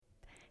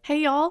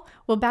Hey y'all!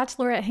 Well,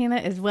 Bachelorette Hannah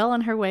is well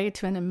on her way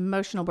to an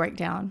emotional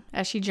breakdown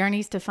as she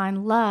journeys to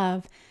find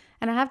love.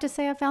 And I have to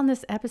say, I found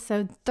this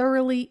episode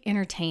thoroughly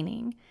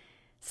entertaining.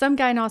 Some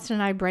guy in Austin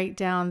and I break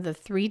down the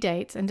 3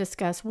 dates and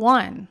discuss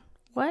 1,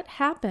 what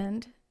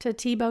happened to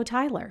Tebow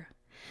Tyler?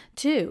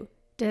 2,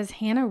 does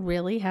Hannah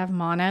really have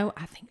mono?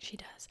 I think she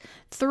does.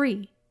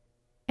 3,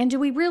 and do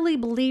we really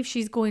believe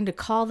she's going to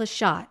call the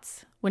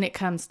shots when it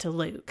comes to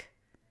Luke?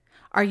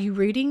 Are you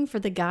rooting for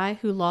the guy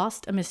who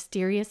lost a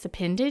mysterious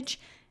appendage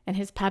and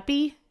his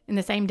puppy in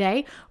the same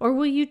day? Or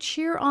will you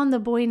cheer on the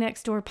boy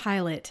next door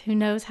pilot who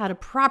knows how to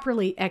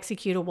properly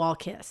execute a wall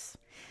kiss?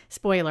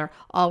 Spoiler,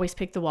 always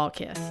pick the wall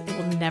kiss. It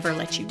will never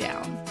let you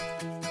down.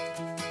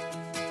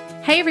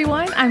 Hey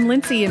everyone, I'm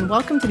Lindsay and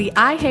welcome to the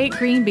I Hate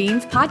Green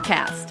Beans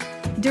podcast.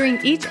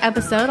 During each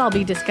episode, I'll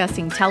be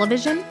discussing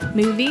television,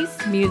 movies,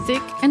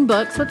 music, and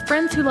books with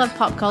friends who love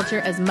pop culture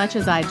as much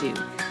as I do.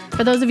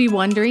 For those of you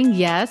wondering,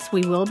 yes,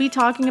 we will be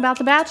talking about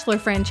the Bachelor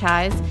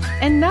franchise.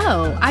 And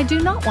no, I do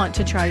not want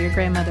to try your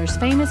grandmother's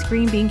famous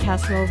green bean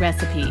casserole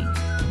recipe.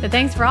 But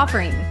thanks for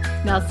offering.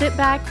 Now sit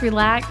back,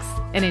 relax,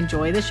 and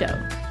enjoy the show.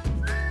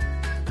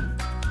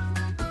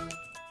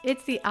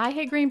 It's the I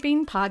Hate Green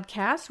Bean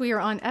podcast. We are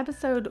on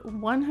episode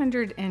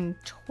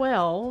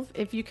 112,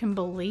 if you can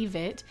believe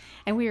it.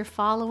 And we are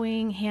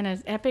following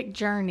Hannah's epic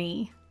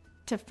journey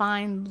to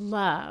find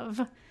love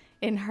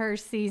in her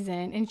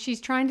season. And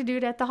she's trying to do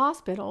it at the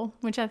hospital,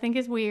 which I think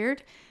is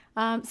weird.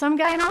 Some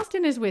guy in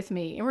Austin is with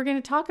me, and we're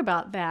going to talk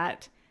about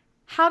that.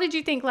 How did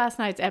you think last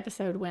night's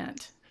episode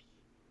went?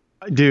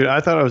 Dude,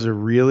 I thought it was a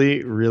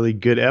really, really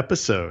good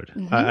episode.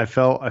 Mm-hmm.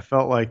 I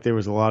felt like there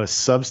was a lot of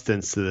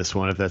substance to this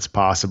one, if that's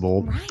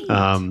possible.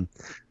 Right.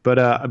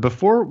 But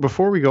before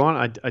we go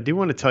on, I do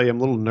want to tell you I'm a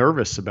little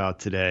nervous about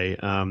today,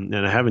 and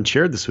I haven't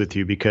shared this with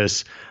you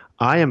because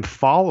I am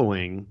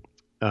following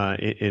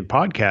in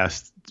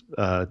podcast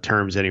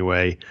terms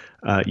anyway,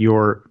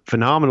 your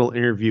phenomenal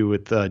interview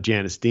with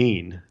Janice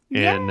Dean,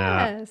 and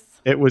Yes.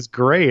 It was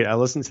great. I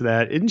listened to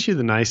that. Isn't she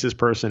the nicest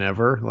person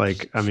ever?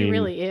 She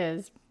really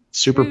is.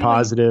 Super Truly,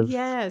 positive.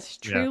 Yes,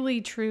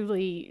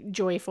 truly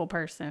joyful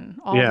person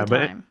all the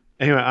But time.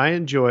 anyway, I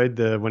enjoyed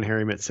the When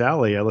Harry Met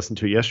Sally. I listened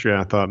to it yesterday.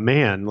 And I thought,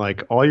 man,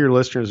 like all your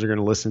listeners are going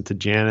to listen to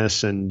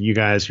Janice, and you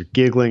guys are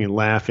giggling and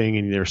laughing,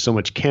 and there's so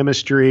much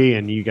chemistry,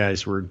 and you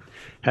guys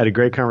had a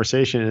great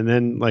conversation. And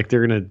then like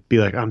they're going to be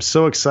like, I'm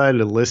so excited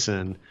to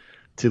listen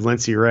to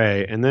Lindsay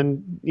Ray, and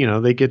then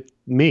they get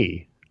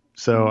me.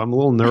 So I'm a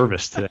little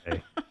nervous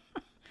today.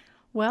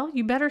 Well,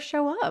 you better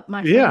show up,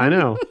 my friend. Yeah, I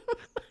know.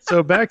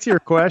 So back to your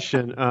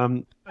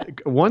question.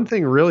 One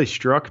thing really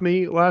struck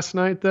me last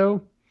night,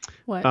 though.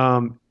 What?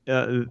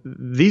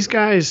 These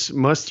guys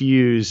must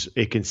use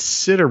a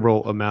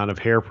considerable amount of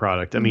hair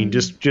product. I mean,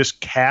 just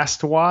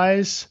cast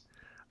wise,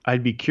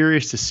 I'd be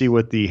curious to see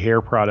what the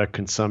hair product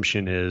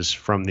consumption is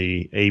from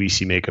the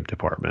ABC makeup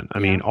department. I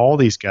mean, all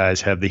these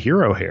guys have the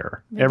hero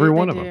hair. Every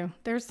one of them.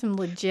 There's some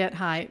legit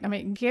height. I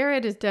mean,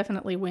 Garrett is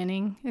definitely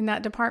winning in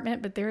that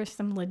department, but there is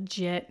some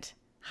legit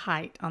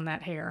height on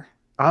that hair.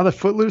 The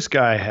Footloose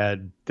guy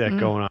had that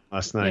going on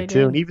last night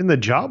too. And even the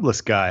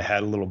Jobless guy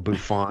had a little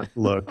bouffant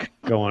look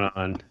going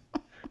on.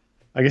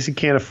 I guess he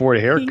can't afford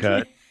a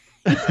haircut.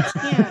 He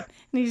can't. And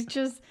he's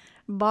just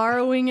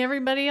borrowing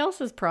everybody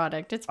else's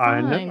product. It's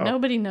fine.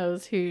 Nobody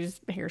knows whose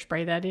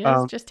hairspray that is.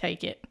 Just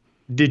take it.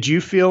 Did you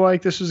feel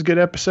like this was a good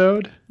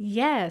episode?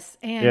 Yes.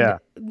 And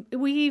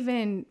we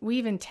even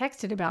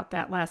texted about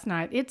that last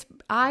night.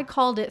 I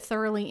called it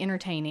thoroughly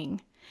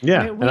entertaining.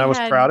 Yeah, and I was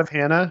proud of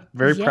Hannah.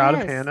 Very proud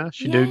of Hannah.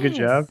 She did a good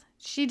job.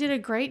 She did a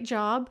great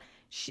job.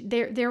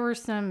 There were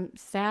some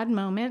sad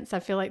moments. I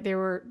feel like there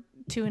were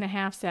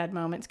 2.5 sad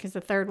moments because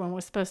the third one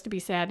was supposed to be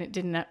sad. It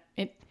didn't.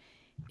 It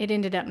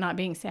ended up not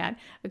being sad.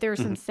 But there were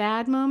some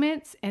sad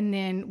moments, and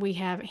then we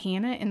have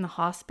Hannah in the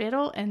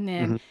hospital, and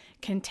then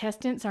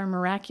contestants are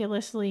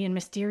miraculously and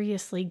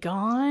mysteriously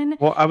gone.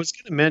 Well, I was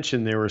going to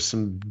mention there's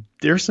some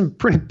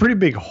pretty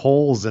big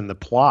holes in the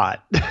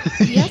plot.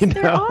 Yes,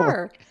 there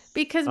are.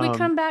 Because we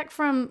come back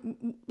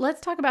from, let's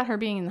talk about her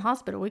being in the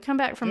hospital. We come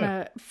back from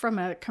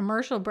a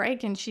commercial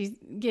break and she's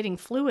getting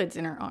fluids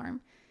in her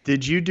arm.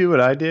 Did you do what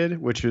I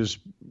did, which was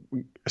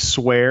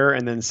swear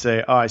and then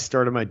say, I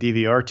started my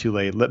DVR too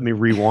late. Let me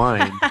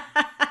rewind.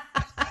 I'm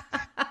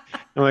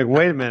like,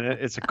 wait a minute.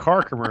 It's a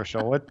car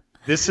commercial. What?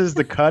 This is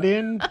the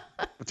cut-in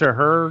to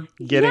her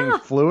getting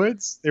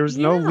fluids? There was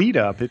no lead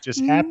up. It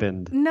just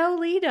happened. No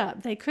lead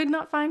up. They could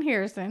not find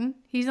Harrison.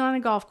 He's on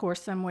a golf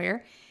course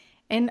somewhere.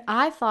 And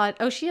I thought,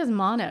 she has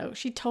mono.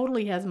 She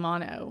totally has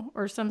mono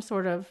or some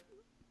sort of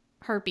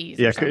herpes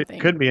or something.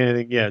 It could be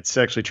anything. Yeah, it's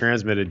sexually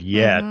transmitted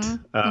yet.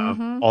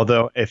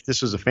 Although if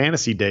this was a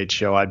fantasy date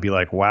show, I'd be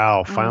like,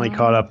 wow, finally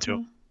caught up to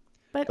him.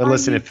 But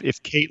listen,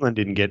 if Caitlyn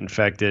didn't get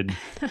infected,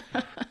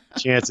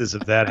 chances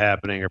of that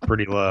happening are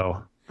pretty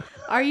low.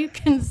 Are you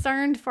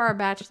concerned for our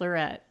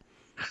Bachelorette?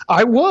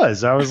 I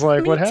was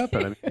like, what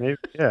happened? I mean,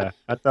 maybe,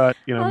 I thought,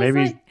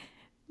 maybe. Like,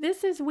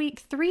 this is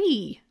week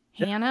 3.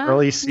 Hannah.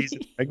 Early season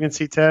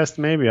pregnancy test,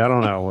 maybe. I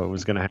don't know what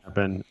was going to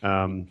happen.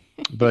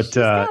 But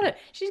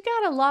she's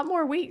got a lot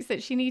more weeks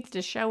that she needs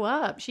to show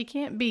up. She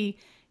can't be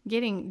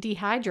getting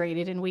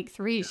dehydrated in week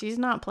 3. She's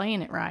not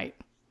playing it right.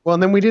 well,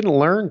 and then we didn't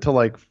learn till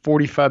like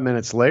 45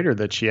 minutes later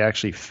that she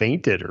actually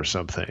fainted or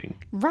something.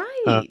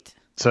 Right.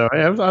 So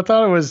I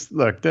thought it was,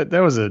 look, that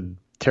was a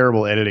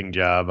terrible editing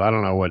job. I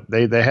don't know what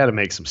they had to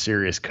make some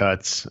serious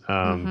cuts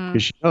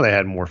because they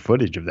had more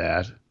footage of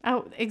that.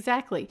 Oh,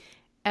 exactly.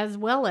 As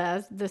well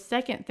as the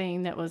second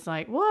thing that was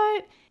like,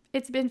 what?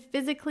 It's been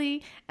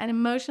physically and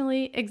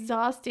emotionally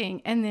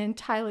exhausting. And then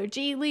Tyler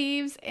G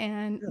leaves,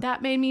 and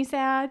that made me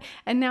sad.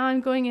 And now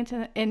I'm going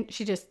into, and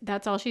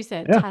that's all she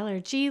said. Yeah. Tyler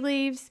G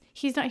leaves.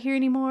 He's not here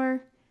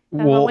anymore.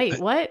 Well, wait,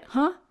 what?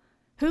 Huh?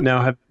 Who?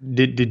 Now,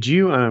 did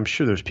you, and I'm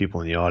sure there's people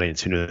in the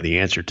audience who know the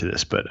answer to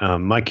this, but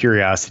my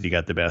curiosity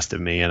got the best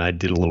of me, and I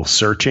did a little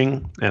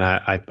searching, and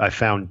I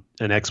found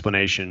an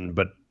explanation,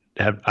 but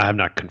I have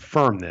not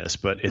confirmed this,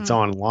 but it's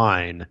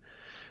online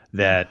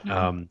that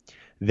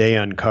they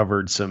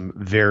uncovered some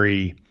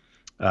very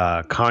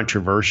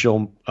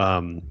controversial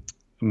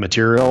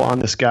material on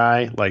this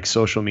guy, like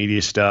social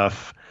media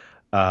stuff.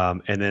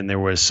 And then there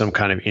was some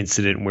kind of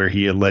incident where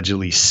he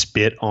allegedly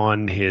spit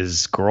on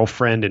his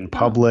girlfriend in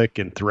public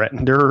and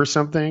threatened her or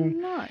something.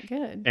 Not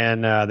good.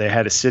 And they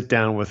had to sit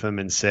down with him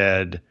and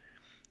said,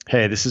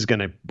 hey, we're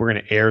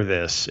going to air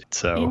this.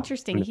 So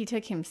interesting. He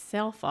took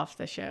himself off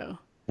the show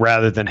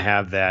rather than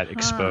have that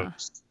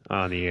exposed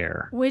on the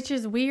air. Which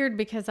is weird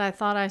because I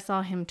thought I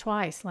saw him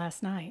twice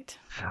last night.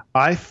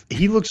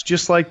 He looks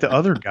just like the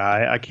other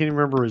guy. I can't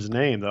remember his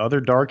name. The other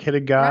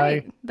dark-headed guy.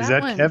 Right, is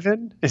that one.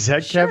 Kevin? Is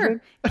that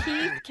Kevin?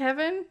 Keith,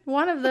 Kevin,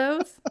 one of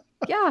those.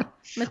 Yeah,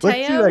 Mateo.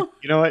 Let's do that.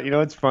 You know what? You know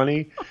what's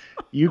funny?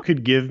 You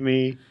could give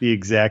me the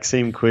exact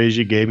same quiz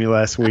you gave me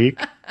last week,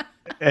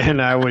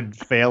 and I would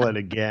fail it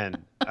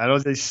again.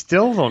 They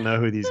still don't know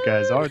who these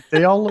guys are.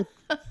 They all look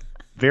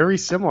very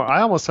similar.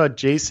 I almost thought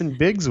Jason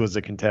Biggs was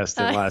a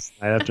contestant last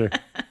night. After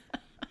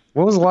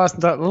what was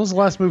the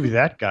last movie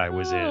that guy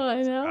was in? Oh,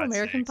 I know,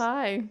 American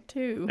Pie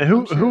too.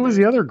 And who was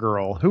the other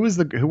girl?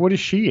 What is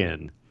she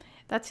in?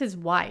 That's his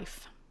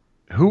wife.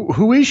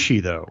 Who is she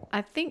though?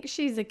 I think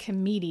she's a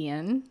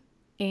comedian,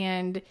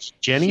 and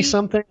Jenny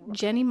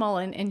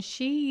Mullen, and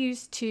she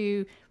used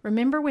to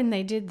remember when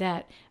they did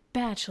that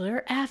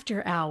Bachelor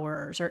After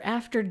Hours or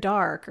After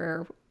Dark,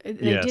 or they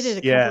did it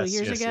a couple of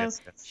years ago.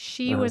 Yes.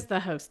 She was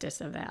the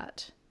hostess of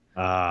that.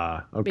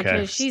 Okay.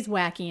 Because she's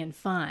wacky and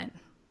fun.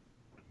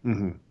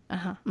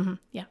 Mm-hmm.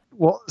 Yeah.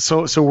 Well,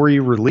 so were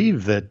you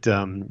relieved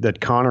that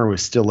Connor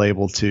was still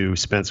able to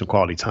spend some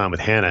quality time with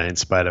Hannah in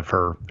spite of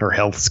her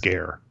health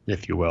scare,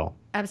 if you will?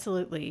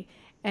 Absolutely.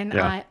 And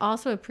I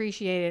also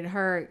appreciated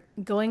her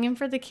going in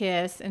for the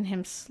kiss and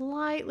him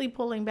slightly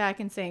pulling back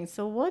and saying,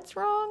 so what's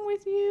wrong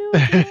with you?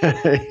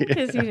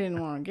 Because he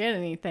didn't want to get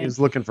anything. He was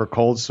looking for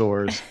cold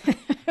sores.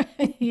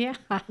 Yeah.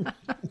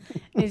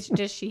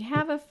 Does she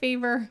have a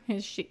fever?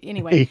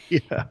 Anyway,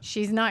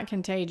 she's not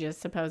contagious,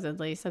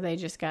 supposedly. So they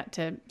just got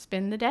to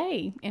spend the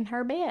day in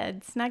her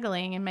bed,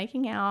 snuggling and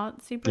making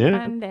out. Super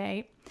fun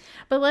day.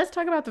 But let's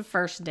talk about the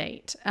first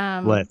date.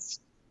 Let's.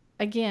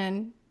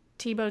 Again,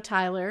 Tebow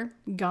Tyler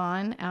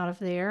gone out of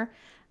there.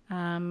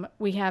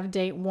 We have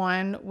date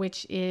 1,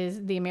 which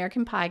is the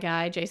American Pie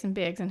guy, Jason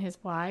Biggs, and his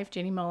wife,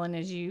 Jenny Mullen,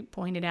 as you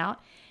pointed out.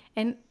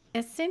 And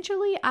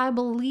essentially, I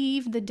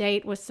believe the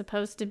date was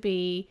supposed to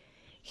be,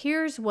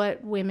 here's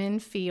what women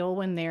feel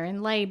when they're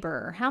in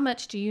labor. How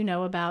much do you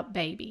know about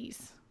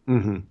babies?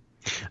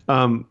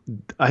 Mm-hmm.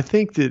 I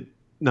think that,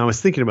 I was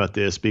thinking about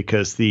this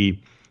because the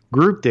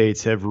group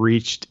dates have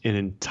reached an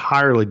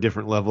entirely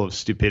different level of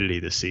stupidity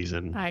this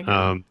season. I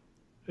agree.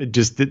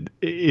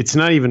 It's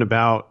not even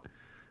about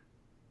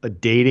a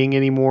dating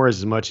anymore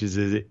as much as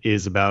it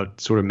is about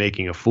sort of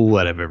making a fool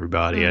out of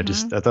everybody. I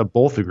thought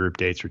both the group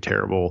dates were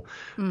terrible.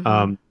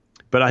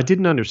 But I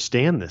didn't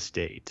understand this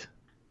date.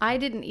 I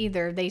didn't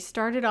either. They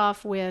started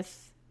off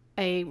with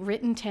a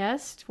written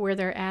test where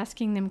they're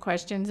asking them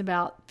questions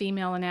about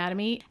female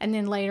anatomy. And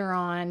then later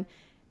on,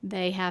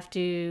 they have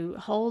to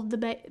hold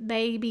the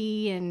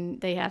baby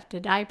and they have to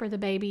diaper the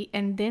baby.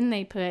 And then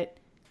they put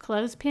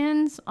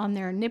clothespins on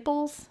their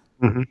nipples.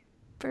 Mm-hmm.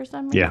 For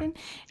some reason.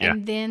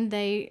 And then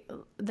they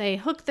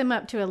hook them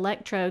up to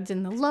electrodes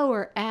in the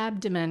lower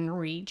abdomen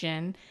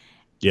region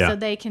so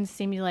they can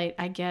simulate,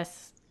 I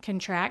guess,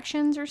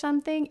 contractions or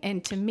something.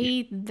 And to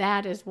me,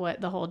 that is what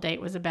the whole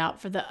date was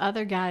about, for the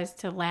other guys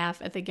to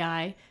laugh at the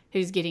guy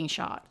who's getting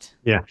shocked.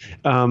 Yeah.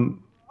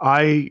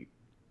 I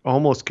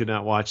almost could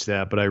not watch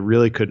that, but I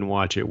really couldn't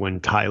watch it when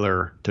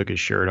Tyler took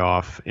his shirt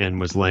off and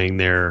was laying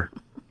there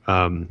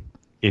in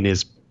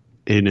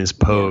his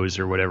pose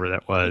or whatever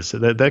that was. So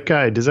that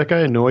guy, does that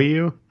guy annoy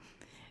you?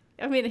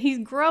 I mean, he's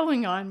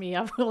growing on me,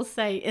 I will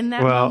say. In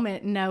that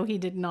moment, no, he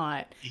did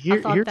not. I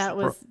thought that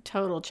was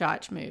total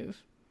chotch move.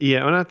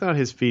 Yeah, and I thought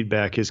his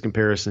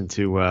comparison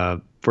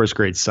to first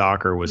grade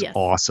soccer was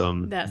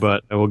awesome.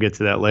 But we'll get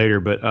to that later.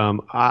 But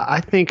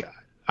I think,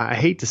 I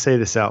hate to say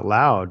this out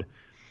loud,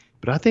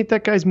 but I think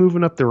that guy's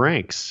moving up the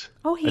ranks.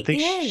 Oh, he I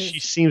think is. she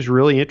seems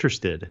really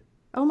interested.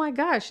 Oh my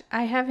gosh,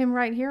 I have him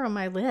right here on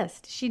my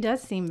list. She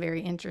does seem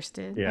very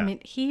interested. I Yeah. mean,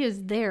 he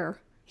is there.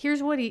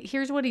 Here's what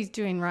he's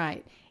doing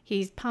right.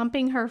 He's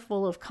pumping her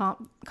full of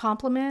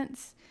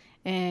compliments,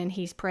 and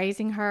he's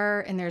praising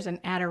her, and there's an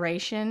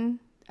adoration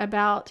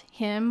about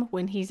him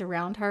when he's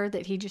around her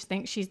that he just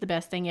thinks she's the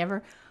best thing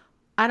ever.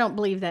 I don't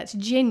believe that's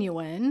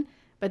genuine,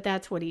 but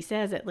that's what he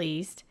says at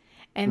least.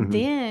 And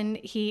then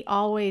he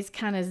always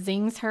kind of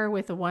zings her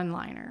with a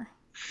one-liner.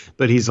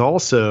 But he's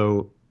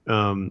also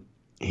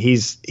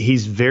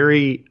he's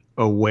very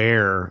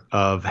aware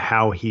of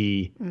how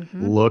he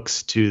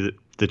looks to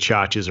the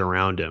chachas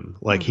around him.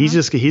 Like he's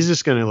just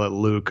going to let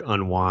Luke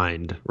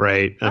unwind,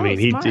 right? I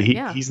mean, smart,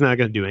 yeah. he's not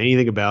going to do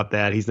anything about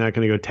that. He's not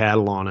going to go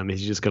tattle on him.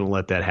 He's just going to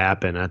let that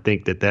happen. I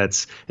think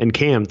that's and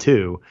Cam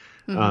too.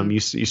 You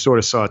sort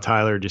of saw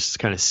Tyler just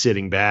kind of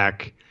sitting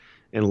back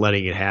and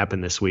letting it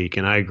happen this week.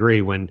 And I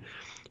agree when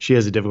she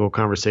has a difficult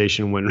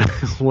conversation when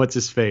what's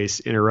his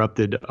face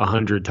interrupted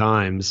 100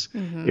 times.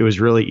 It was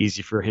really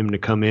easy for him to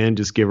come in,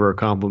 just give her a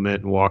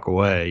compliment and walk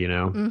away, you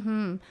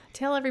know?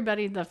 Tell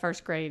everybody the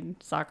first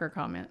grade soccer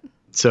comment.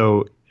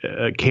 So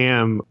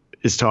Cam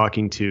is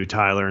talking to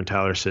Tyler, and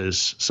Tyler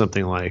says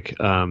something like,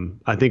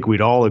 I think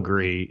we'd all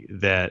agree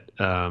that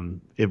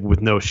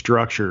with no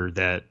structure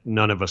that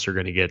none of us are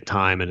going to get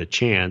time and a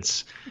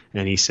chance.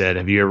 And he said,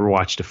 have you ever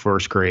watched a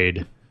first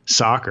grade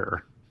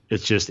soccer?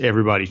 It's just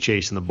everybody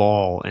chasing the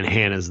ball and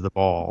Hannah's the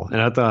ball.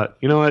 And I thought,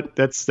 you know what?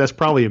 That's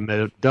probably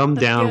dumbed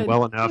down good.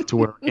 well enough to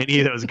where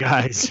any of those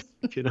guys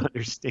can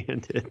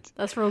understand it.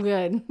 That's real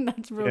good.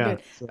 That's real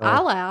good. So,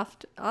 I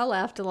laughed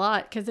a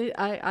lot because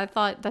I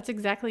thought that's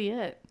exactly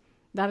it.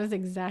 That is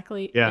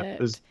exactly it. Yeah,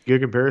 it was a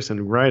good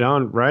comparison. Right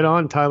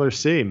on Tyler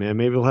C, man.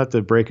 Maybe we'll have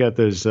to break out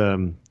those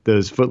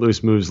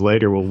footloose moves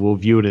later. We'll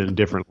view it in a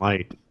different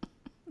light.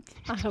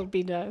 I hope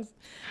he does.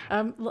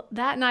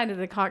 That night at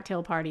the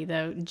cocktail party,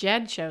 though,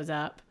 Jed shows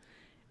up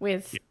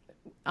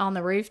on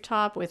the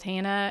rooftop with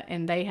Hannah,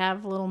 and they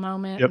have a little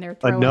moment, and they're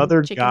throwing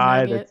another chicken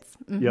guy nuggets.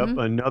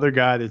 Another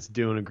guy that's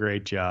doing a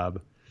great job.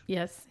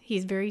 Yes,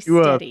 he's very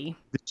steady.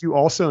 Did you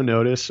also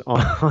notice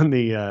on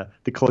the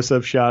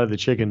close-up shot of the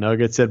chicken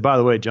nuggets that, by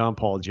the way, John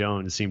Paul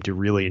Jones seemed to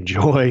really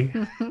enjoy?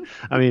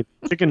 I mean,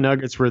 chicken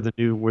nuggets were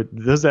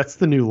that's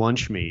the new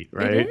lunch meat,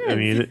 right? It is. I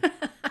mean,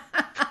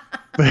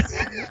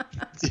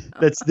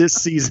 that's this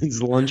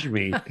season's lunch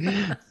meat.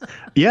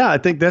 Yeah, I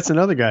think that's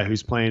another guy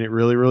who's playing it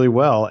really, really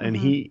well. And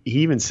he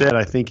even said,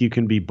 I think you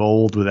can be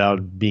bold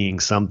without being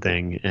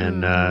something.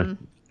 And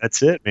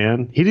that's it,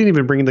 man. He didn't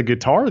even bring the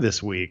guitar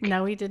this week.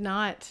 No, he did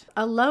not.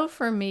 A low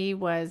for me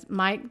was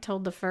Mike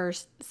told the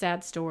first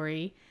sad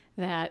story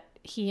that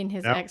he and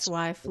his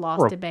ex-wife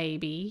lost a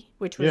baby,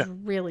 which was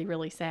really,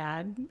 really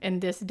sad.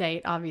 And this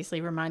date obviously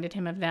reminded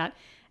him of that.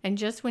 And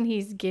just when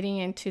he's getting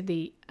into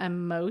the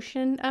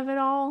emotion of it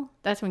all,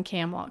 that's when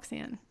Cam walks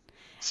in.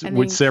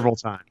 With several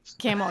times.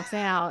 Cam walks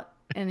out,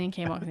 and then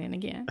Cam walks in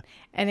again.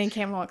 And then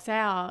Cam walks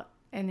out,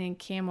 and then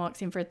Cam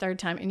walks in for a third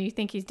time. And you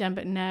think he's done,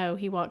 but no,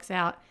 he walks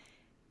out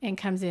and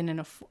comes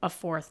in a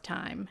fourth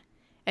time.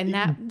 And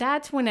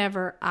that's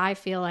whenever I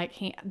feel like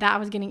that I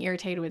was getting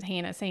irritated with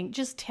Hannah, saying,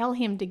 just tell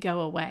him to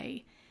go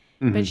away.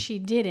 But she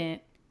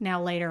didn't.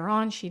 Now, later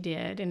on, she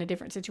did in a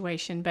different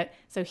situation. But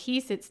so he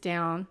sits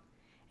down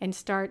and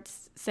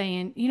starts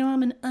saying,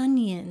 I'm an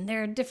onion.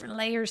 There are different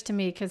layers to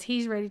me, because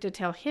he's ready to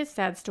tell his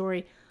sad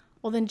story.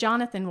 Well, then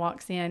Jonathan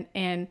walks in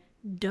and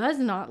does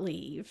not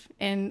leave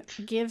and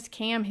gives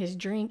Cam his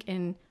drink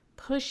and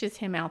pushes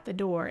him out the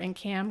door. And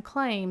Cam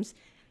claims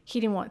he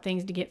didn't want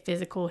things to get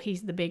physical.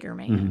 He's the bigger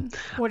man.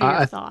 What are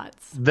your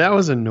thoughts? That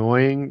was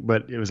annoying,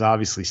 but it was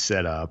obviously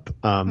set up.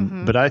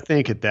 But I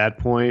think at that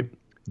point,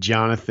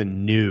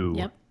 Jonathan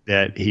knew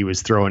that he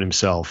was throwing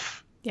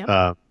himself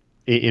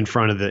in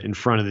front of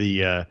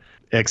the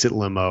exit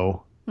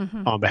limo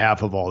on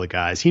behalf of all the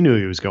guys. He knew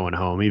he was going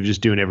home. He was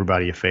just doing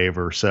everybody a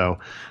favor. So,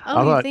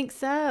 you think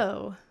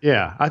so?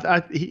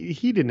 Yeah,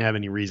 he didn't have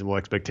any reasonable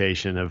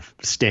expectation of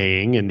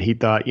staying, and he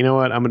thought, you know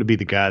what, I'm going to be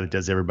the guy that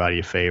does everybody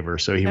a favor.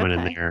 So he went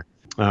in there.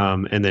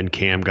 And then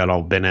Cam got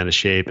all bent out of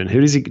shape. And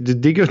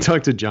did he go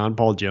talk to John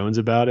Paul Jones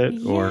about it?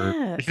 Yes. Or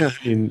I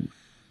mean,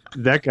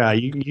 that guy,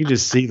 you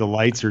just see the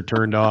lights are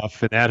turned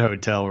off in that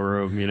hotel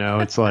room.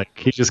 It's like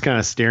he's just kind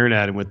of staring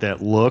at him with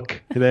that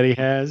look that he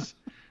has,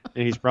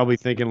 and he's probably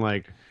thinking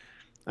like,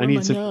 I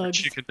need some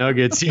chicken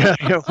nuggets. Yeah,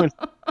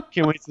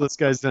 can't wait till this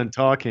guy's done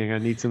talking. I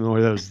need some more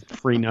of those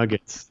free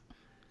nuggets.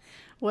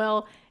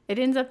 Well, it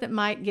ends up that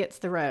Mike gets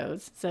the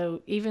rose.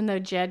 So even though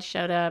Jed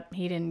showed up,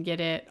 he didn't get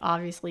it.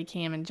 Obviously,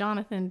 Cam and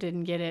Jonathan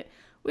didn't get it.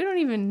 We don't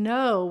even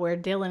know where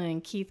Dylan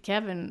and Keith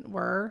Kevin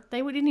were.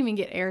 They didn't even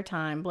get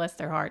airtime, bless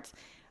their hearts.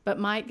 But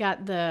Mike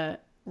got the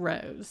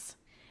rose.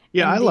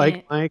 Yeah, I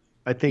like Mike.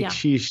 I think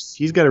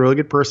she's got a really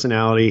good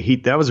personality.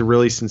 That was a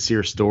really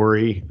sincere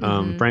story.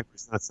 Frankly,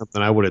 it's not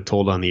something I would have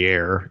told on the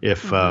air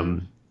if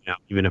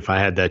even if I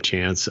had that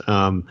chance.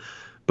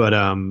 But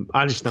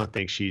I just don't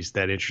think she's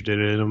that interested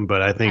in him.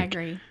 But I think I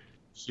agree.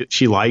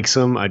 She likes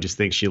him. I just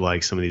think she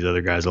likes some of these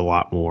other guys a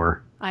lot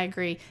more. I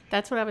agree.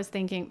 That's what I was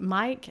thinking.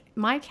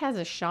 Mike has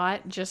a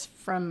shot just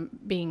from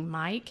being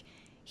Mike.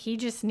 He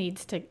just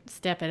needs to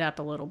step it up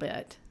a little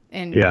bit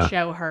and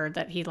show her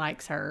that he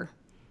likes her,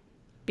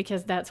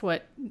 because that's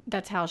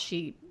how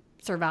she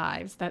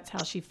survives. That's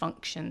how she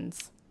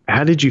functions.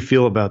 How did you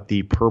feel about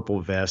the purple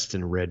vest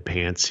and red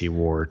pants he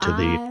wore to the...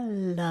 I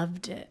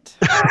loved it.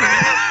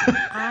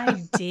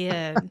 I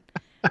did.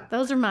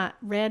 Those are my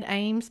red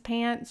Ames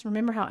pants.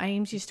 Remember how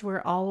Ames used to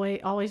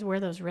always wear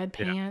those red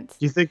pants?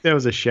 Do you think that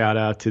was a shout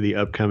out to the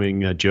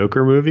upcoming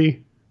Joker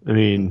movie? I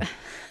mean,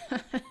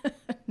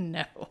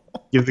 no.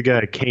 Give the guy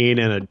a cane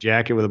and a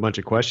jacket with a bunch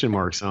of question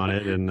marks on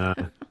it, and no.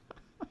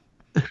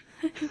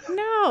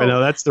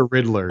 No, that's the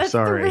Riddler. That's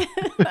sorry,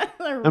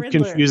 I'm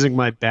confusing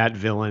my Bat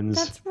villains.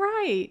 That's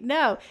right.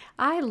 No,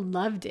 I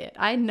loved it.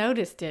 I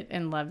noticed it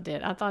and loved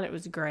it. I thought it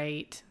was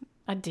great.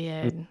 I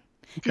did.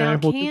 Okay, now,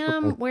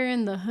 Cam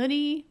wearing the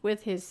hoodie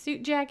with his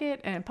suit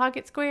jacket and a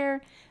pocket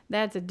square,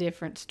 that's a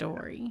different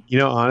story. You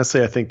know,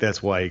 honestly, I think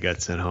that's why he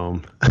got sent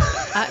home.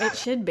 It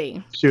should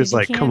be. She was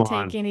like, "Come on." You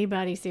can't take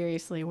anybody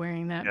seriously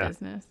wearing that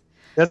business.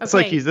 That's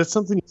okay. That's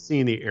something you see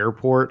in the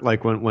airport.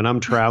 Like when I'm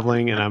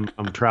traveling and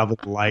I'm traveling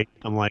light,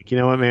 I'm like, you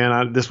know what,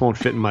 man, this won't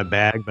fit in my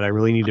bag, but I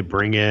really need to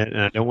bring it,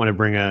 and I don't want to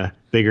bring a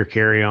bigger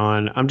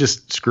carry-on.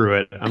 Screw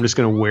it. I'm just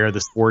going to wear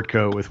the sport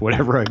coat with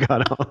whatever I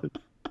got on.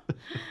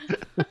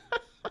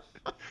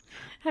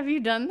 Have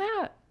you done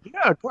that?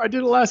 Yeah, I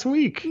did it last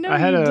week. No,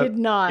 you did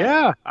not.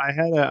 Yeah,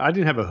 I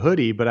didn't have a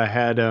hoodie, but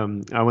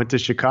I went to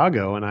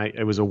Chicago, and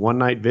it was a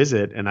one-night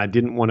visit, and I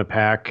didn't want to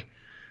pack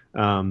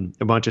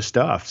a bunch of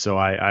stuff. So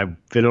I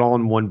fit it all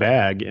in one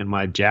bag, and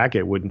my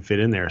jacket wouldn't fit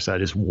in there. So I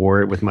just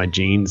wore it with my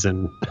jeans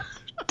and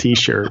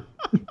t-shirt.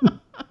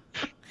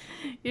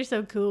 You're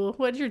so cool.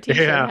 What did your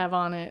t-shirt have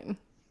on it?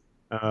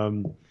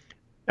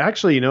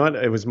 Actually, you know what?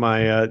 It was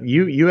my,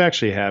 you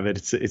actually have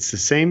it. It's the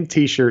same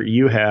t-shirt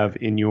you have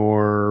in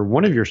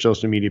one of your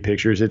social media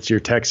pictures. It's your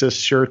Texas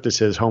shirt that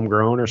says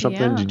homegrown or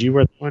something. Yeah. Did you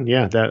wear that one?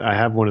 Yeah, I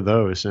have one of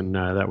those, and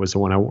that was the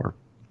one I wore.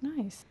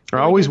 Nice. I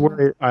always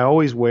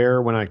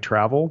wear when I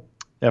travel,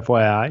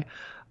 FYI,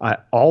 I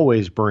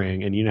always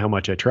bring, and you know how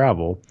much I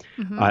travel,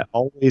 I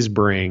always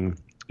bring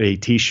a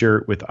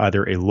t-shirt with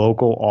either a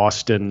local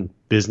Austin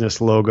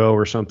business logo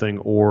or something,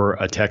 or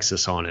a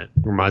Texas on it.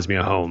 Reminds me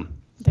of home.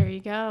 There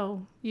you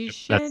go. You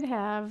should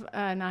have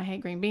an I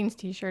Hate Green Beans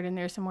t-shirt in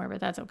there somewhere,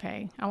 but that's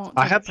okay.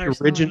 I have the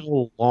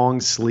original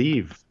long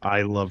sleeve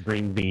I Love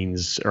Green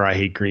Beans or I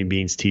Hate Green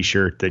Beans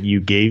t-shirt that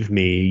you gave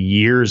me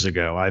years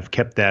ago. I've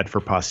kept that for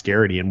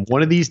posterity, and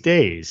one of these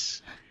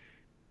days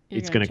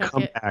it's going to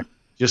come back.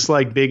 Just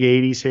like Big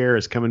 80s hair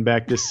is coming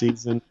back this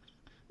season,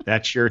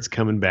 that shirt's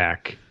coming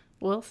back.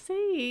 We'll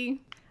see.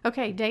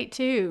 Okay, date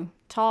 2.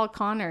 Tall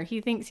Connor. He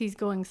thinks he's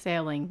going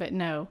sailing, but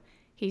no.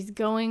 He's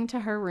going to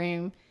her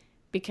room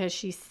because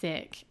she's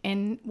sick.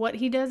 And what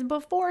he does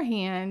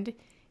beforehand,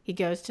 he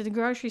goes to the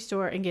grocery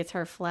store and gets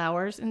her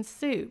flowers and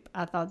soup.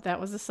 I thought that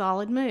was a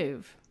solid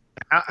move.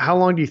 How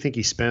long do you think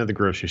he spent at the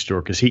grocery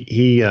store? Because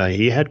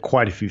he had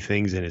quite a few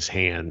things in his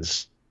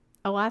hands.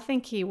 Oh, I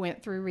think he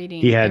went through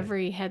reading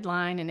every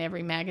headline and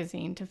every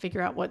magazine to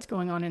figure out what's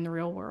going on in the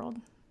real world.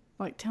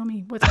 Like, tell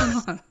me what's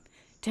going on.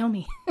 Tell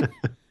me.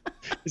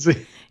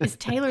 Is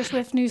Taylor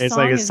Swift's new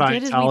song as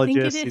good as we think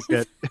it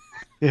is?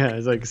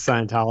 It's like a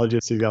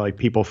Scientologist. He's got like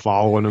people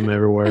following him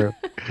everywhere.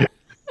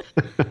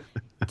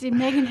 Did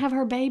Megan have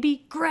her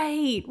baby?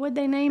 Great. What'd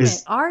they name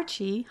it?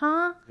 Archie,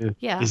 huh?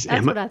 Yeah,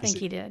 that's what I think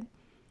he did.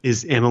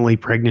 Is Emily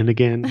pregnant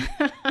again?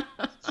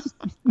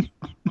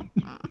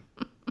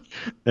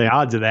 The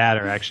odds of that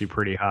are actually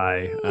pretty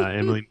high.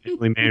 Emily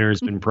Maynard has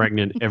been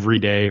pregnant every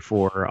day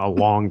for a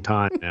long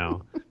time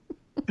now.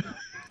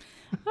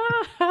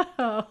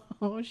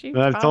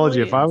 I've told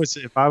you, if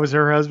I was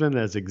her husband,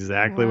 that's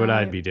exactly what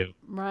I'd be doing.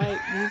 Right.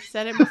 You've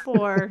said it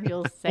before.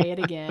 You'll say it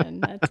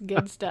again. That's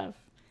good stuff.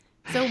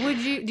 So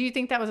do you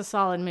think that was a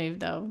solid move,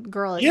 though?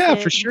 Girl is sick,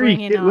 for sure.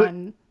 Bringing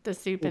on the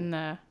soup and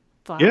the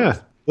flowers. Yeah.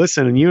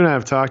 Listen, and you and I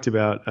have talked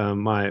about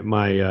my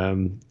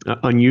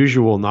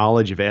unusual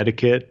knowledge of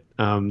etiquette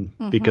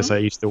because I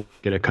used to work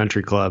at a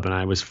country club and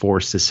I was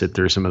forced to sit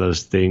through some of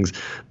those things.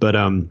 But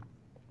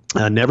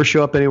never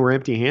show up anywhere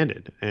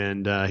empty-handed,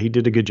 and he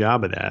did a good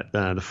job of that.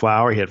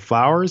 He had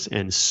flowers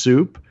and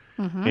soup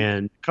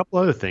and a couple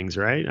other things,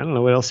 right? I don't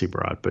know what else he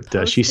brought,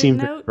 but she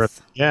seemed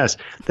yes,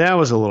 that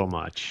was a little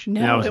much.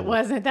 No, it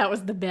wasn't. That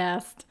was the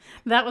best.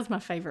 That was my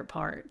favorite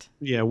part.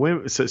 Yeah,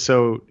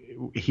 so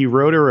he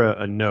wrote her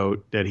a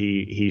note that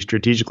he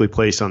strategically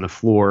placed on the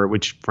floor,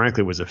 which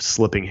frankly was a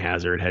slipping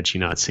hazard had she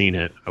not seen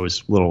it. I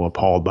was a little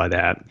appalled by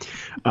that.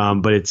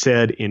 But it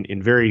said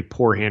in very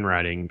poor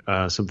handwriting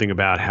something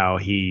about how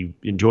he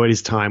enjoyed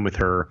his time with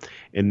her.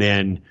 And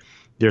then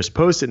there's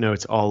Post-it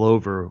notes all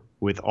over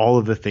with all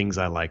of the things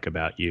I like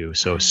about you.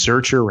 So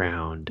search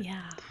around.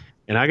 Yeah.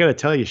 And I got to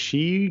tell you,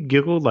 she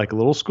giggled like a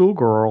little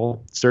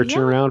schoolgirl searching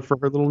around for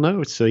her little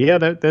notes. So, yeah,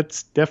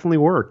 that's definitely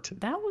worked.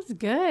 That was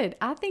good.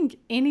 I think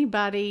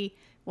anybody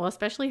Well,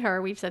 especially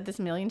her. We've said this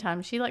a million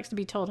times. She likes to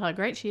be told how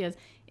great she is.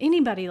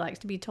 Anybody likes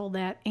to be told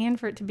that. And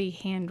for it to be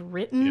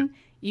handwritten,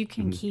 you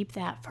can keep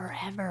that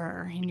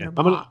forever in your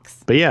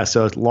box. But yeah,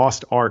 so it's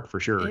lost art for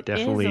sure. It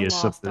Definitely is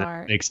something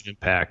art. that makes an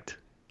impact.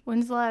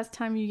 When's the last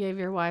time you gave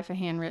your wife a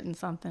handwritten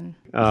something?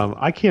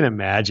 I can't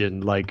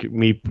imagine like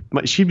me.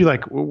 She'd be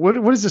like,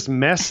 "What is this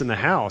mess in the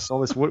house? All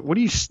this. What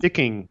are you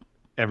sticking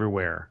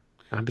everywhere?"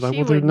 And I'd be like,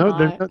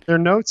 "Well, there are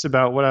notes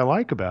about what I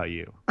like about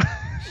you."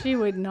 She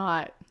would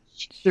not.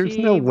 There's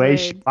no way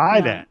she'd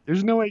buy that.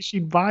 There's no way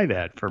she'd buy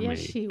that for me. Yes,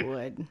 she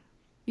would.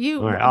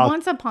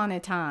 Once upon a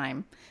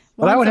time.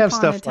 But I would have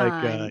stuff like,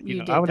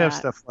 I would have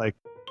stuff like.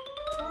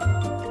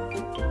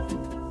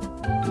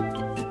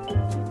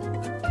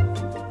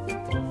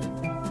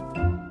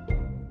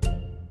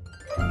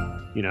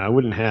 I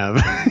wouldn't have,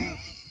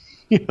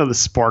 the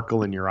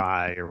sparkle in your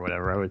eye or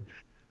whatever.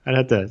 I'd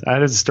have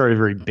to start at a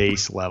very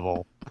base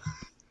level.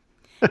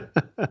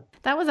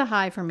 That was a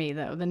high for me,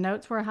 though. The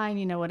notes were high, and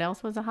you know what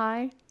else was a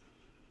high?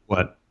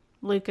 What?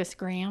 Lucas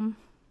Graham.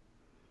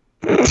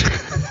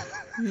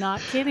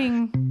 Not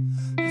kidding.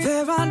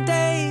 There are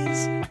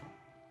days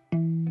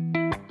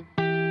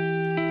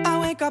I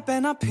wake up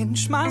and I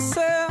pinch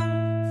myself.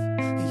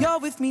 You're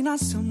with me, not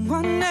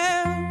someone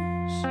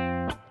else.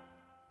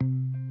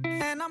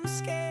 And I'm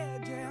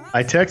scared. Yeah.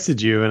 I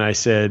texted you and I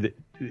said,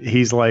 what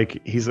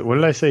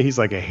did I say? He's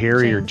like a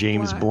Harry or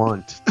James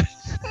Blunt.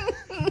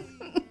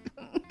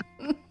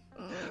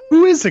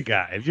 Who is the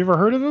guy? Have you ever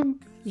heard of him?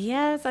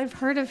 Yes, I've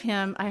heard of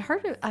him. I've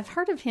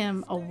heard of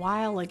him a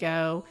while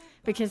ago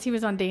because he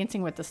was on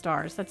Dancing with the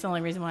Stars. That's the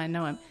only reason why I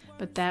know him.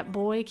 But that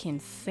boy can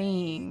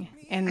sing.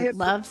 And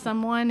Love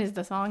Someone is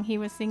the song he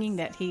was singing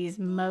that he's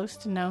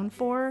most known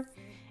for.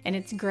 And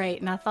it's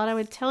great. And I thought I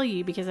would tell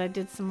you because I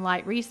did some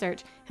light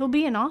research. He'll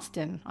be in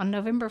Austin on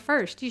November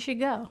 1st. You should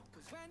go.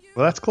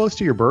 Well, that's close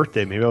to your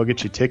birthday. Maybe I'll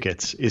get you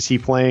tickets. Is he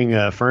playing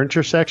a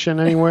furniture section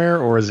anywhere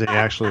or is it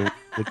actually a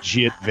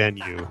legit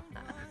venue?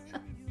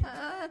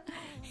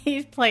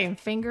 He's playing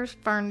Fingers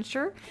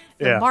Furniture,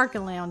 the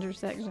Barca Lounger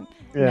section.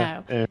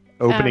 Yeah. No.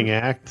 Opening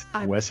act,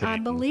 Wes Hayden. I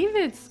believe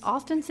it's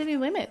Austin City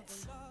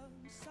Limits.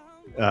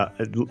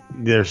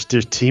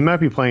 He might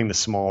be playing the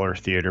smaller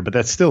theater, but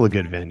that's still a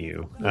good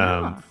venue.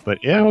 Yeah.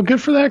 Well,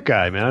 good for that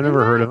guy, man. I've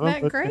never heard of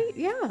him. Great,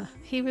 yeah.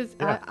 He was.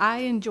 Yeah. I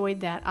enjoyed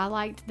that. I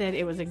liked that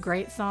it was a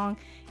great song.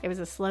 It was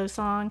a slow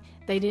song.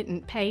 They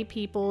didn't pay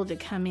people to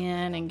come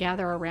in and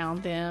gather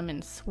around them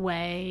and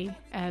sway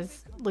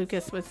as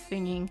Lucas was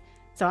singing.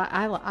 So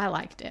I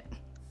liked it.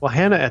 Well,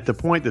 Hannah, at the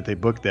point that they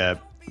booked that,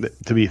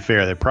 to be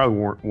fair, they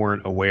probably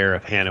weren't aware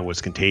if Hannah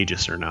was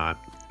contagious or not.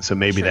 So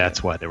maybe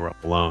that's why they were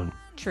up alone.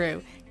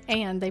 True.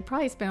 And they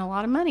probably spent a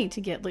lot of money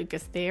to get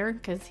Lucas there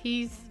because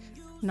he's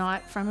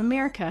not from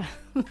America.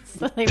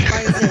 So they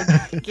probably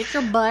said, get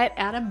your butt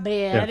out of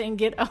bed and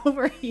get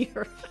over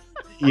here.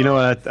 You know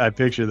what I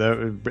picture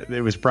though?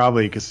 It was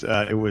probably because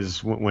it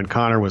was when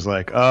Connor was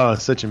like, "Oh,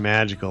 it's such a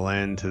magical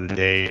end to the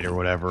date" or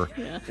whatever,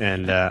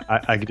 and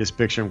I could just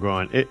picture him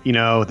going,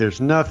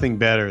 "There's nothing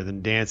better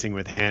than dancing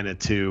with Hannah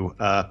too."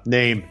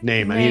 Name.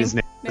 I need his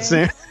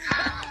name.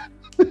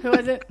 Who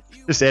is it?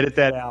 Just edit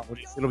that out.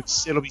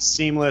 It'll be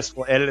seamless.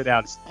 We'll edit it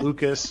out. It's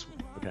Lucas.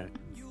 Okay.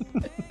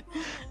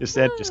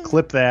 Just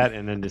clip that,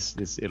 and then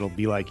it'll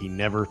be like he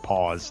never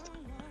paused.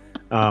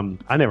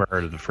 I never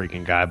heard of the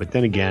freaking guy, but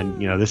then again,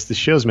 this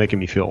show's making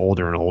me feel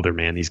older and older,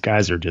 man. These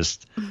guys are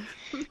just,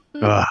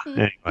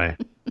 anyway.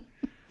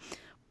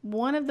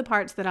 One of the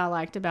parts that I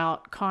liked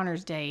about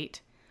Connor's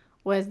date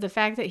was the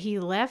fact that he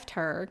left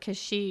her because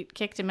she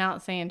kicked him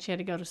out saying she had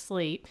to go to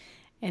sleep.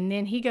 And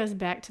then he goes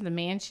back to the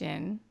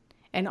mansion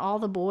and all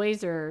the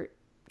boys are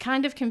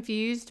kind of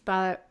confused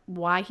by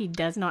why he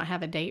does not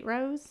have a date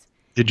rose.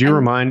 Did it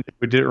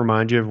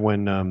remind you of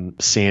when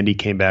Sandy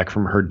came back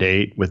from her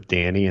date with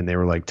Danny and they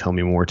were like, tell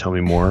me more.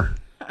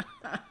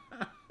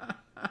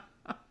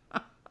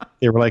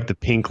 They were like the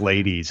pink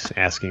ladies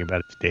asking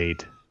about his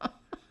date.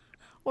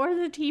 Or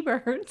the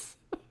T-Birds.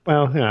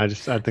 Well, I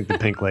think the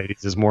pink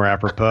ladies is more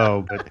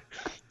apropos,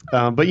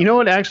 but you know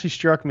what actually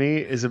struck me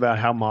is about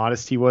how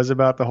modest he was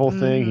about the whole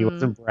thing. He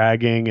wasn't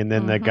bragging, and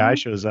then that guy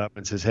shows up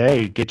and says,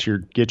 "Hey, get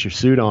your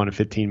suit on in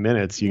 15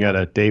 minutes. You got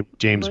to date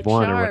James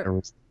Blunt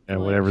or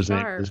whatever his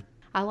name is."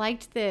 I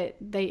liked that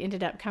they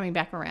ended up coming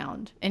back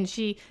around, and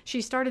she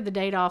started the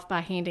date off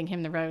by handing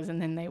him the rose,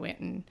 and then they went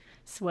and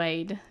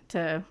swayed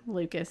to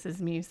Lucas's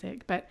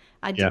music. But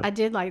I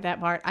did like that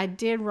part. I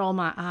did roll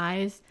my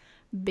eyes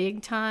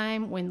big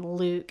time when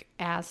Luke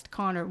asked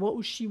Connor, what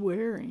was she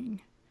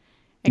wearing?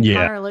 And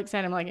Connor looks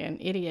at him like an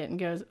idiot and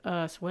goes,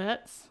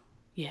 sweats?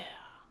 Yeah.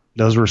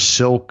 Those were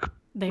silk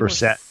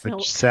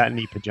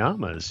satiny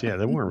pajamas. Yeah,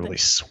 they weren't really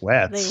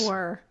sweats. They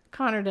were.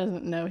 Connor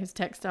doesn't know his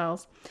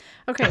textiles.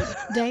 Okay,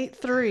 date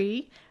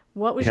 3.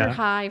 What was your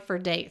high for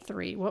date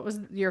 3? What was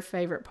your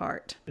favorite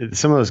part?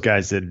 Some of those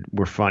guys that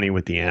were funny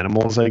with the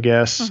animals, I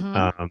guess.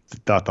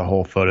 Thought the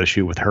whole photo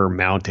shoot with her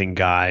mounting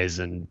guys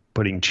and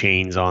putting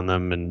chains on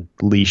them and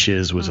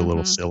leashes was a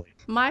little silly.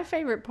 My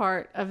favorite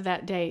part of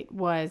that date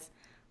was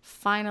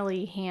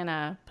finally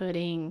Hannah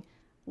putting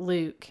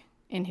Luke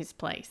in his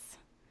place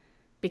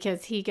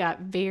because he got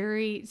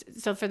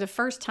so for the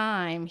first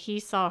time he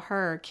saw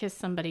her kiss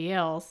somebody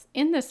else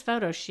in this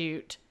photo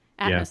shoot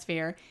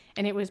atmosphere,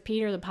 and it was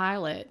Peter the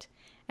pilot.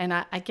 And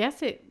I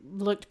guess it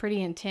looked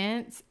pretty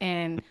intense,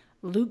 and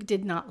Luke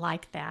did not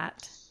like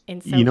that.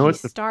 And so he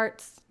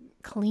starts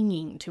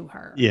clinging to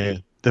her. Yeah.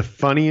 The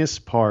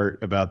funniest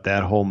part about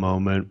that whole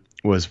moment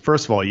was,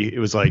 first of all, it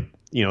was like,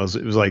 it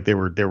was like there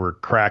were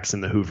cracks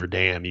in the Hoover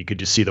Dam. You could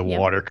just see the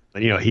water.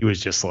 He was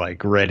just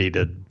like ready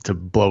to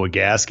blow a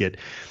gasket.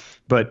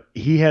 But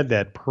he had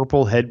that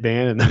purple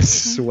headband and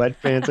those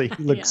sweatpants. Like,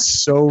 he looked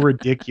so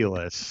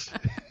ridiculous.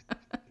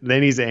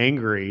 Then he's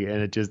angry,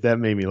 and that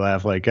made me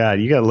laugh. Like, God,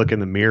 you got to look in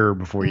the mirror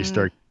before you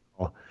start,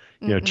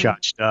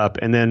 chotched up.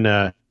 And then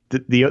the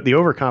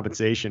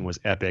overcompensation was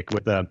epic.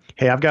 With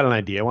hey, I've got an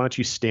idea. Why don't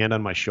you stand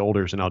on my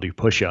shoulders and I'll do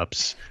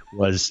push-ups?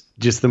 Was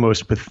just the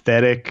most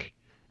pathetic.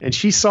 And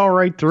she saw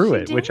right through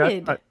it, which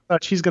I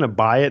thought she's going to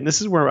buy it. And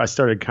this is where I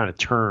started kind of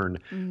turn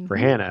for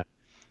Hannah.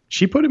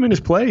 She put him in his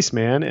place,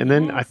 man. And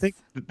then I think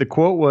the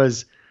quote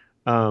was,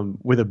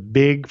 with a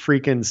big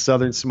freaking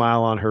Southern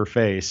smile on her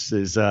face,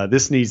 is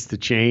this needs to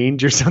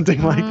change or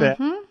something like that.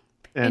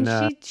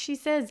 And she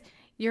says,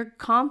 your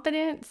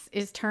confidence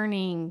is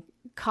turning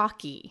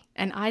cocky,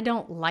 and I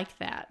don't like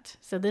that.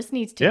 So this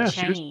needs to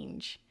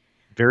change.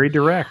 Very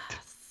direct.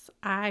 Yes.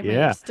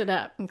 I stood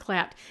up and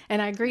clapped.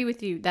 And I agree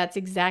with you. That's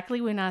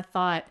exactly when I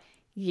thought,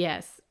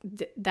 yes,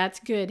 that's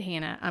good,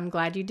 Hannah. I'm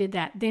glad you did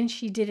that. Then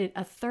she did it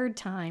a third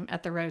time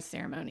at the rose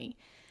ceremony.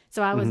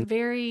 So I was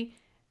very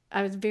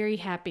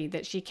happy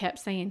that she kept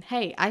saying,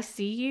 hey, I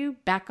see you,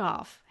 back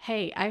off.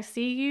 Hey, I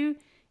see you.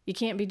 You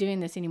can't be doing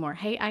this anymore.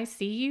 Hey, I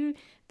see you.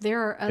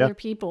 There are other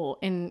people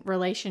in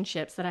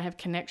relationships that I have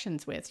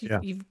connections with.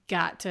 You've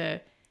got to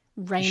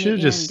rein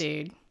it in,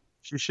 dude.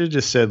 She should have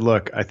just said,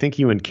 look, I think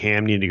you and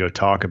Cam need to go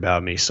talk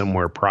about me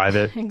somewhere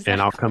private,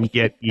 and I'll come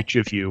get each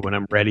of you when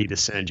I'm ready to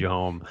send you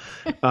home.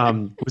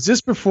 Was this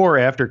before or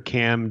after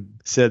Cam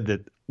said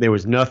that there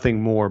was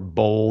nothing more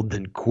bold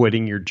than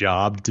quitting your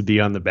job to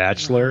be on The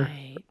Bachelor?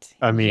 Right.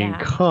 I mean,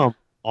 come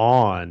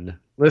on.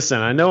 Listen,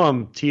 I know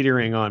I'm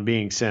teetering on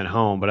being sent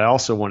home, but I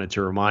also wanted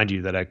to remind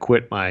you that I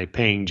quit my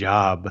paying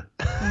job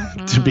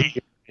to be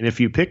here. And if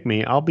you pick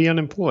me, I'll be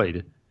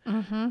unemployed.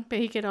 But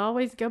he could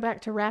always go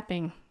back to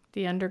rapping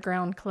the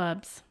underground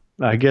clubs.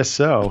 I guess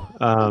so.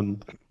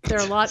 There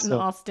are a lot in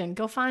Austin.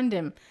 Go find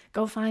him.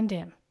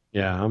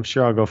 Yeah, I'm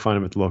sure I'll go find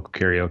him at the local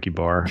karaoke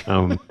bar,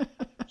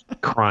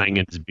 crying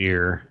in his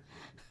beer.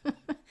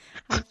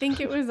 I think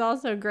it was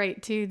also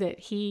great too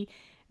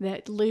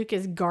that Luke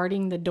is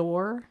guarding the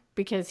door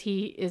because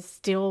he is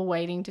still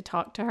waiting to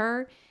talk to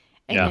her.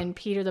 And then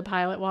Peter the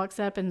pilot walks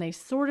up, and they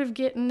sort of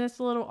get in this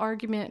little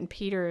argument, and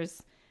Peter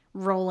is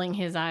rolling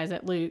his eyes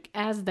at Luke,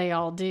 as they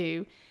all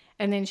do.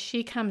 And then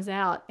she comes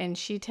out and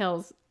she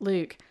tells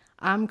Luke,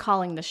 I'm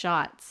calling the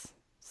shots.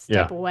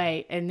 Step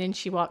away. And then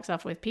she walks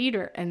off with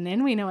Peter. And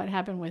then we know what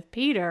happened with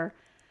Peter.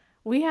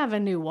 We have a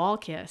new wall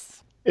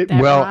kiss that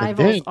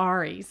rivals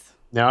Ari's.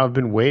 Now I've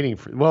been waiting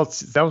for. Well,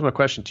 that was my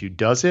question to you.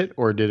 Does it,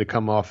 or did it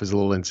come off as a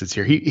little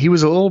insincere? He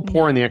was a little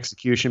poor in the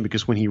execution,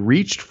 because when he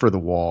reached for the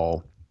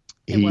wall,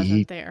 it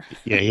wasn't there.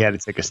 He had to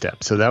take a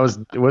step. So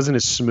it wasn't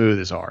as smooth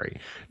as Ari.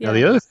 Now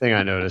the other thing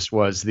I noticed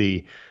was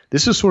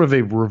this was sort of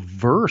a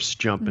reverse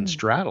jump and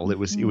straddle. It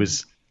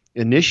was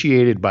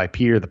initiated by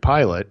Peter the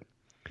pilot,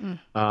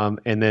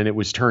 and then it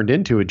was turned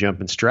into a jump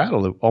and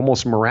straddle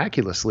almost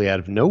miraculously out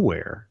of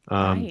nowhere.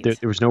 There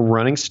was no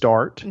running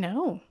start.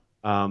 No.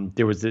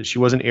 She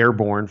wasn't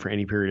airborne for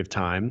any period of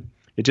time.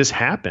 It just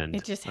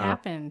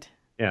happened.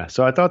 Yeah.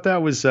 So I thought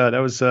that was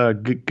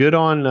good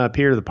on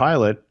Peter the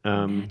pilot.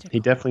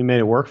 He definitely made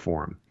it work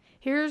for him.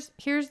 Here's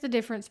the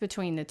difference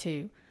between the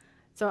two.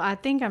 So I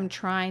think I'm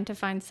trying to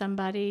find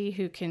somebody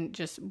who can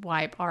just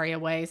wipe Ari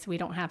away so we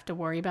don't have to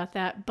worry about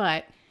that.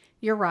 But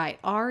you're right.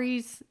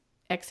 Ari's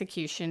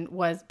execution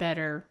was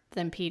better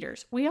than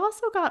Peter's. We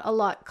also got a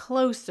lot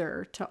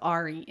closer to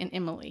Ari and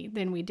Emily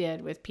than we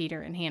did with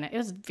Peter and Hannah. It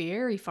was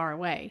very far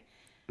away,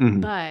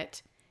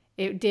 but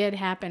it did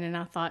happen. And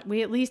I thought,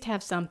 we at least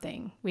have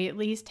something.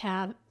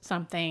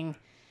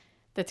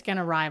 That's going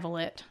to rival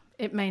it.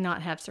 It may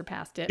not have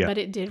surpassed it, but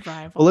it did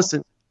rival. Well,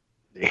 listen,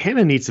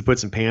 Hannah needs to put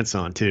some pants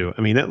on too.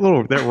 I mean, that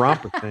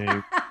romper thing,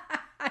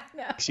 I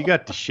know. She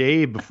got to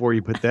shave before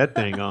you put that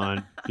thing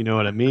on. You know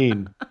what I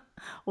mean?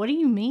 What do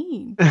you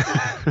mean?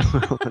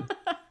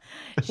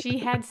 She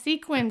had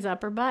sequins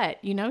up her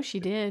butt. You know she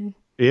did.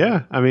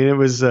 Yeah. I mean,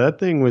 that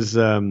thing was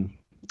a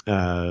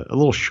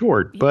little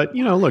short, but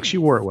look, she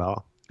wore it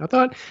well. I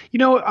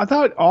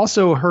thought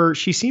also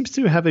she seems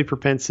to have a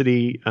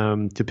propensity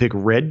to pick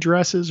red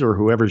dresses, or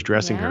whoever's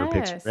dressing her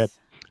picks red.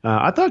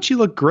 I thought she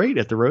looked great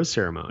at the rose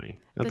ceremony.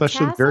 I thought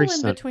she looked very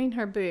stunning. In between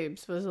her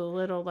boobs was a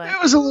little like.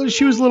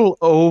 She was a little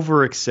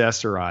over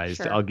accessorized.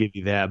 Sure. I'll give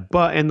you that.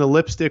 And the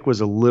lipstick was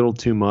a little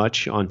too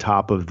much on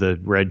top of the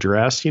red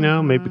dress.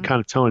 Maybe kind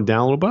of toned down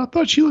a little. But I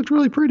thought she looked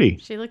really pretty.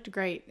 She looked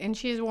great, and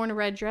she's worn a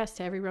red dress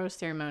to every rose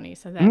ceremony,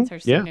 so that's her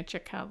signature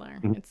color.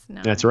 It's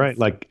nice. That's right.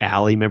 Like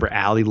Allie. Remember,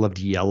 Allie loved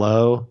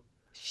yellow.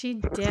 She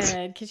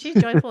did, because she's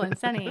joyful and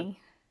sunny.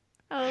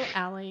 Oh,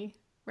 Allie.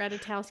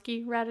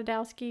 Ratatowski.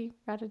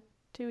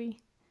 Ratatouille.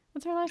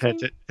 What's her last name?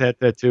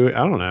 Too. I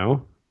don't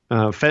know.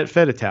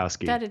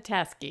 Fedotowsky.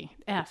 Fedotowsky.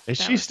 F. Is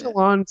she still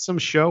on some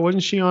show?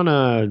 Wasn't she on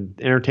a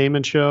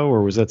entertainment show,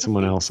 or was that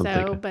someone else? I'm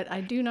thinking. But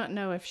I do not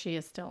know if she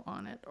is still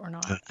on it or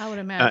not. I would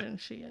imagine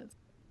she is.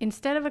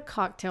 Instead of a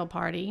cocktail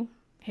party,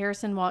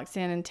 Harrison walks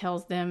in and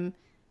tells them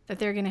that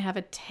they're going to have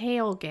a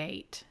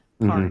tailgate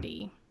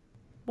party. Mm-hmm.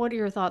 What are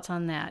your thoughts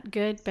on that?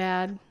 Good,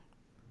 bad?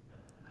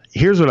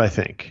 Here's what I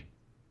think.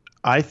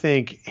 I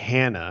think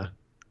Hannah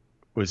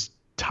was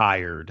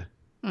tired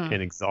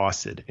and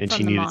exhausted, and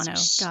she needed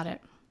got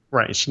it.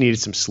 Right, and she needed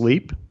some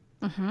sleep.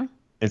 Mm-hmm.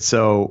 And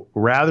so,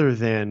 rather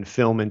than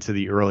film into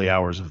the early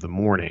hours of the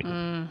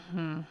morning,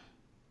 and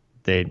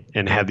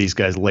have these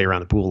guys lay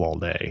around the pool all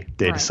day,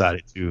 they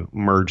decided to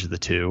merge the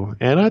two,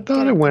 and I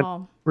thought it went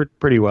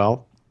pretty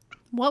well.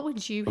 What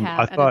would you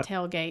have at a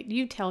tailgate?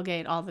 You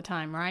tailgate all the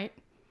time, right?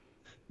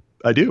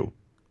 I do.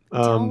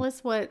 Tell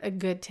us what a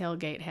good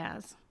tailgate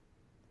has.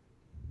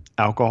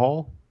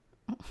 Alcohol.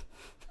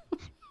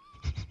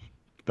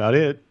 About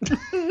it.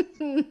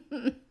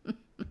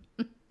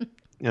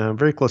 A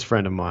very close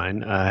friend of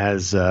mine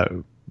has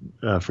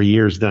for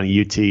years done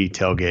a UT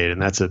tailgate,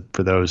 and that's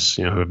for those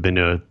who have been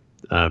to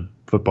a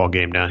football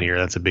game down here.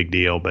 That's a big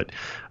deal. But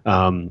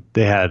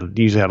they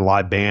usually had a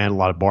live band, a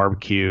lot of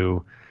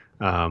barbecue,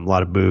 a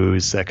lot of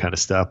booze, that kind of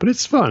stuff. But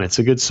it's fun. It's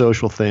a good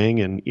social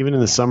thing, and even in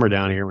the summer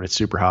down here when it's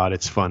super hot,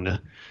 it's fun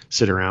to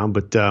sit around.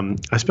 But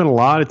I spent a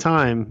lot of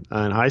time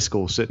in high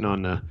school sitting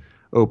on the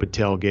open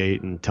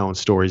tailgate and telling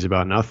stories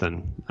about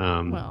nothing.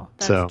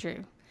 That's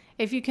true.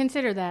 If you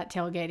consider that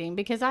tailgating,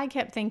 because I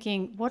kept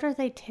thinking, what are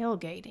they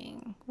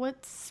tailgating?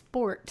 What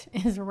sport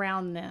is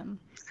around them?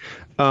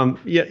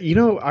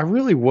 I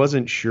really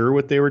wasn't sure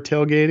what they were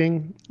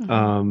tailgating.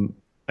 Mm-hmm.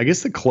 I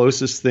guess the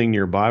closest thing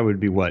nearby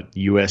would be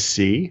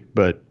USC,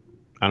 but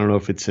I don't know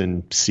if it's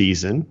in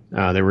season.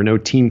 There were no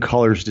team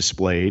colors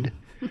displayed.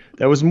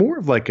 That was more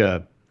of like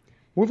a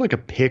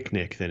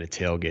picnic than a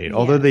tailgate. Yes.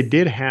 Although they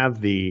did have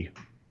the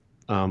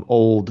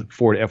old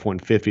Ford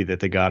F-150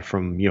 that they got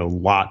from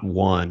Lot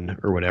 1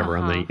 or whatever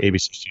on the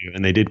ABC studio,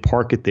 and they did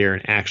park it there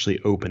and actually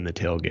open the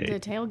tailgate. The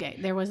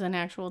tailgate. There was an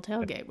actual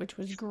tailgate, which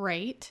was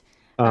great.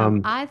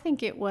 I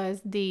think it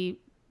was the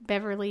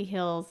Beverly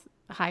Hills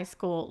High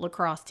School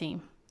lacrosse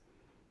team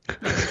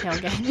that were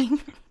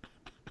tailgating.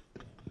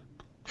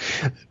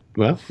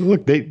 Well,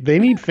 look, they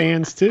need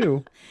fans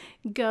too.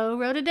 Go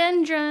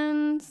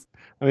Rhododendrons!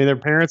 I mean, their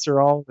parents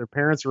are all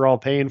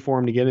paying for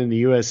them to get into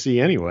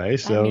USC anyway.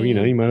 So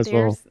you might as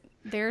well.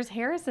 There's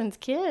Harrison's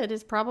kid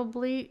is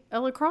probably a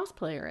lacrosse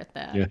player at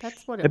that. Yeah.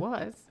 That's what it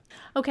was.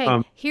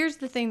 Okay, here's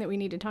the thing that we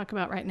need to talk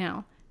about right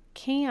now.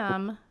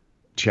 Cam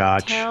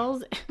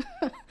tells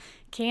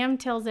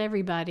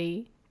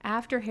everybody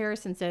after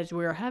Harrison says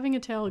we're having a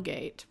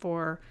tailgate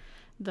for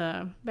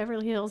the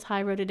Beverly Hills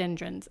High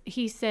Rhododendrons.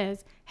 He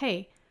says,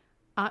 "Hey."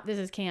 This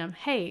is Cam.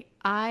 Hey,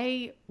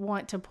 I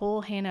want to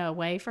pull Hannah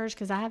away first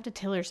because I have to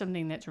tell her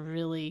something that's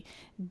really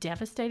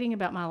devastating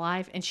about my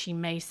life, and she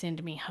may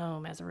send me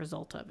home as a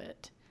result of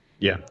it.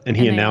 Yeah, and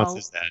he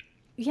announces that.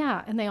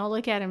 Yeah, and they all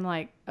look at him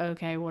like,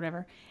 okay,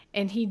 whatever.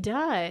 And he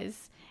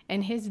does,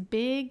 and his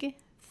big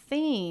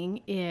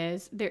thing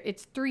is,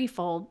 it's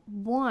threefold.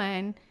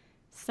 One,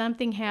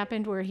 something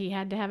happened where he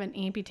had to have an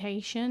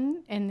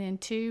amputation, and then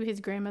 2, his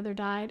grandmother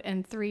died,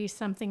 and 3,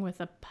 something with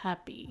a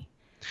puppy.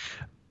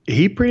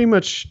 He pretty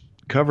much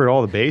covered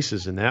all the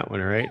bases in that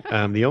one, right?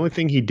 The only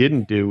thing he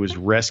didn't do was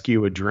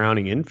rescue a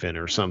drowning infant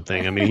or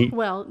something. I mean,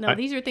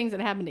 these are things that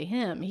happened to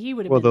him. He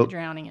would have been the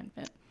drowning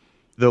infant.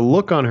 The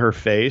look on her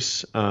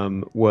face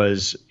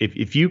was,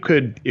 if you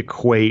could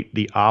equate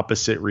the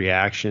opposite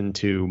reaction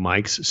to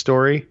Mike's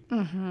story,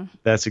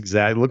 that's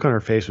exactly. Look on her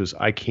face was,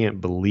 I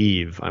can't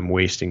believe I'm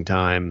wasting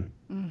time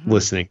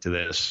listening to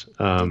this.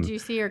 Did you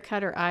see her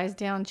cut her eyes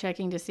down,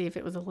 checking to see if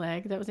it was a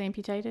leg that was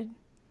amputated?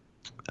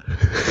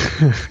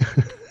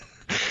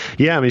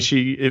 Yeah, I mean,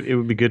 it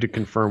would be good to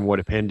confirm what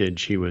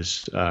appendage he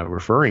was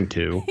referring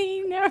to.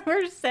 He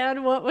never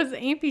said what was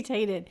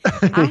amputated.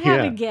 I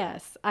have a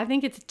guess. I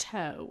think it's a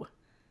toe.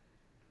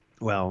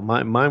 Well,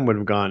 mine would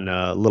have gone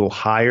a little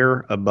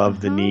higher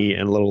above the knee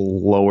and a little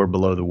lower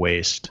below the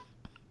waist.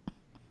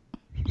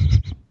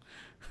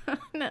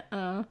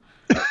 Nuh-uh.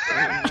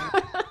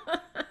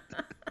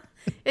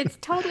 It's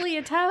totally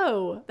a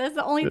toe. That's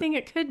the only thing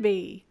it could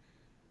be.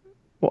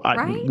 Well,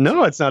 right?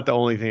 No, it's not the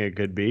only thing it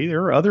could be.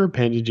 There are other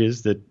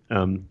appendages that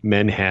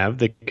men have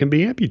that can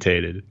be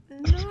amputated.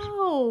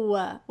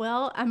 No.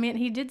 Well, I mean,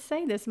 he did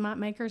say this might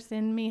make her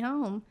send me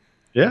home.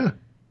 Yeah.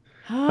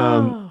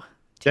 Oh,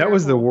 that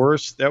was the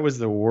worst. That was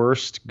the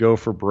worst go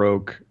for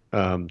broke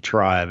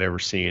try I've ever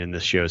seen in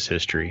this show's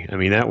history. I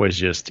mean, that was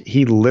just,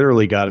 he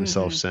literally got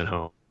himself sent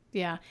home.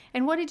 Yeah.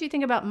 And what did you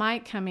think about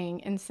Mike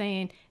coming and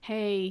saying,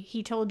 hey,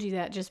 he told you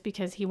that just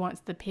because he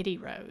wants the pity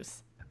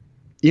rose?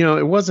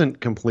 It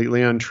wasn't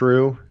completely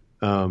untrue,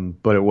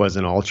 but it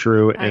wasn't all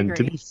true. I agree.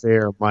 To be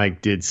fair,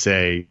 Mike did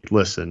say,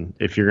 listen,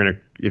 if you're going to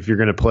if you're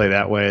going to play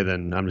that way,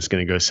 then I'm just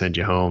going to go send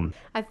you home.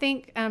 I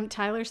think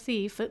Tyler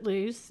C.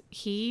 Footloose,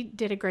 he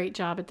did a great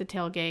job at the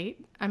tailgate.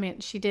 I mean,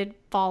 she did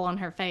fall on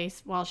her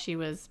face while she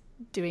was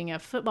doing a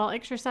football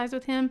exercise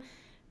with him,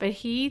 but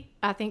he,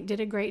 I think, did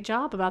a great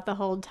job about the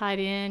hold tight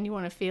end. You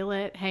want to feel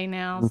it. Hey,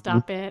 now,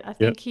 stop it. I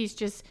think he's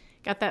just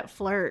got that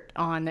flirt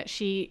on that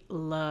she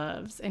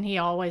loves, and he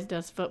always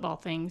does football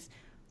things,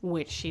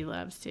 which she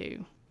loves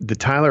too. The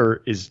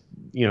Tyler is,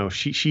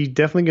 she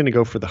definitely going to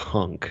go for the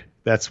hunk.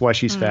 That's why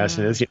she's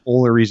fascinated. That's the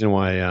only reason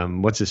why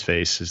what's his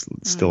face is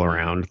still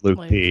around,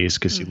 Luke Pease,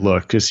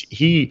 because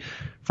he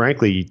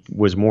frankly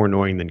was more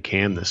annoying than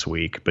Cam this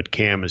week, but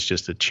Cam is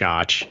just a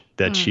chotch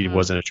that she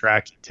wasn't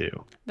attracted to.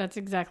 That's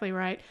exactly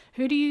right.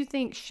 Who do you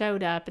think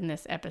showed up in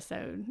this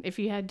episode? If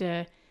you had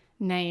to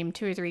name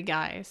 2 or 3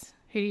 guys,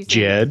 who do you think?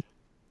 Jed.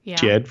 Yeah.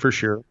 Jed for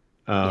sure.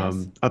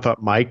 Yes. I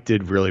thought Mike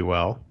did really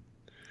well.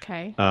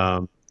 Okay.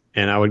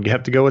 And I would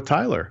have to go with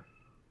Tyler.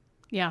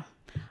 Yeah.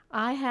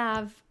 I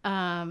have...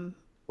 of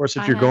course,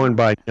 if you're going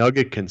by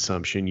nugget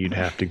consumption, you'd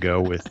have to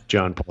go with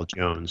John Paul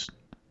Jones.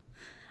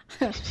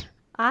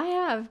 I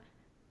have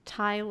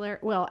Tyler.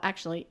 Well,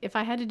 actually, if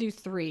I had to do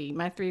 3,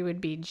 my 3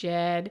 would be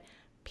Jed,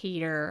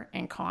 Peter,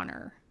 and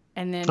Connor.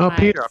 And then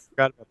Peter. I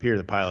forgot about Peter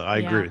the pilot. I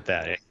agree with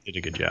that. He did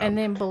a good job. And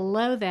then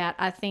below that,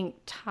 I think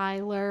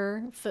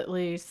Tyler,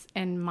 Footloose,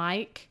 and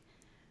Mike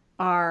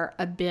are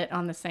a bit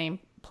on the same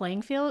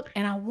playing field.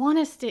 And I want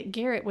to stick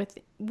Garrett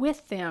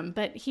with them,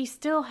 but he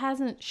still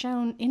hasn't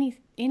shown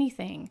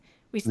anything.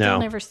 We still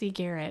never see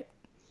Garrett.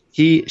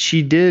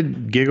 She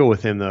did giggle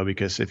with him though,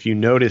 because if you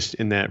noticed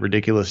in that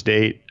ridiculous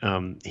date,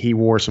 he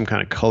wore some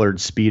kind of colored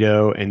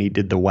Speedo and he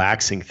did the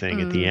waxing thing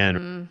at the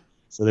end.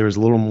 So there was a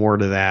little more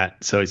to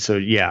that. So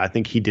yeah, I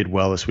think he did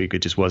well this week. It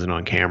just wasn't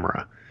on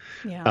camera.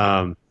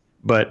 Yeah.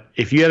 But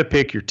if you had to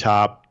pick your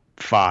top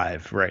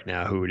 5 right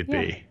now, who would it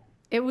be?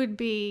 It would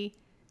be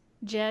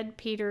Jed,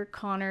 Peter,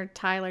 Connor,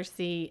 Tyler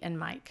C., and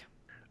Mike.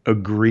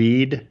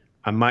 Agreed.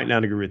 I might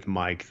not agree with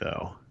Mike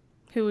though.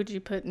 Who would you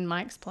put in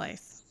Mike's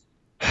place?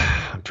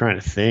 I'm trying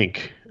to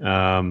think.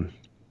 I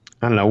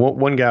don't know.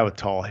 One guy with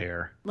tall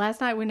hair. Last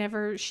night,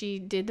 whenever she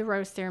did the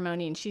roast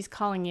ceremony and she's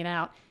calling it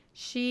out,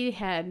 she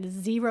had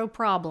 0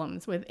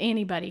 problems with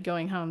anybody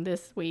going home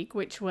this week,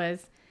 which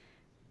was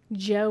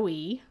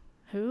Joey,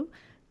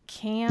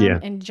 Cam,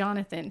 and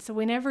Jonathan. So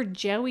whenever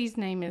Joey's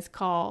name is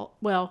called,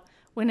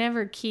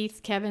 whenever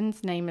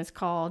Kevin's name is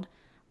called,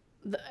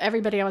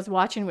 everybody I was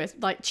watching with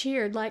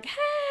cheered hey,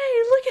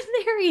 look at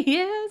there he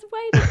is.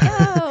 Way to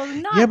go.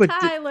 Not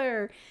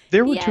Tyler.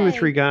 There were 2 or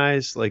 3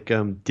 guys like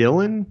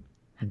Dylan,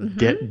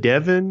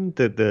 Devin,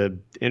 the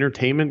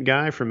entertainment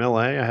guy from LA.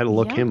 I had to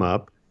look him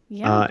up.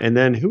 Yeah. And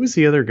then who was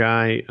the other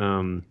guy?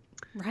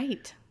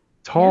 Right.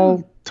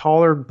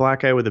 Taller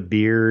black guy with a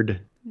beard.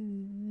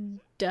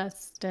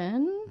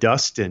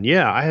 Dustin.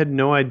 Yeah. I had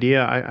no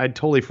idea. I'd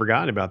totally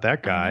forgotten about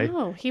that guy.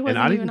 No, he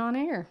wasn't even on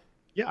air.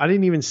 Yeah. I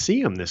didn't even see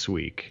him this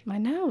week. I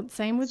know.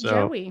 Same with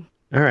Joey.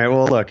 All right.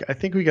 Well, look, I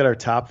think we got our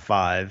top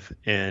 5,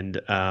 and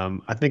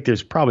I think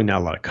there's probably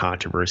not a lot of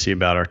controversy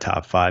about our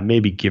top 5,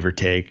 maybe give or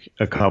take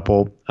a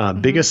couple.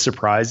 Biggest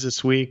surprise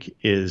this week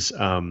is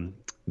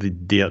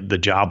the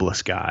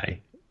jobless guy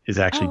is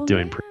actually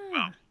doing pretty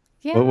well.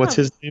 Yeah. What's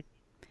his name?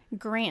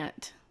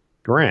 Grant.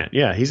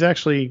 Yeah. He's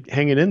actually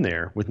hanging in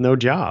there with no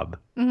job.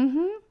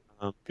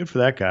 Good for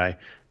that guy.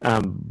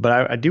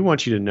 But I do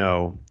want you to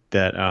know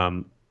that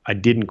I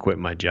didn't quit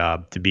my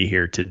job to be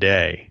here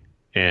today,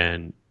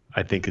 and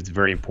I think it's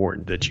very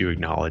important that you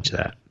acknowledge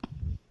that.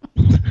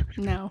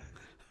 No.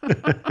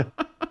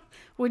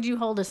 Would you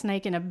hold a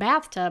snake in a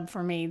bathtub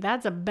for me?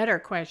 That's a better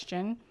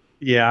question.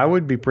 Yeah, I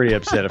would be pretty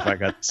upset if I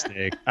got the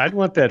snake. I'd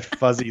want that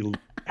fuzzy,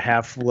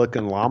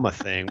 half-looking llama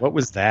thing. What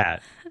was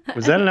that?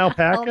 Was that an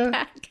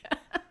alpaca?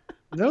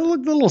 That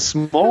looked a little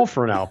small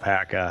for an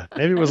alpaca.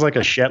 Maybe it was like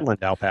a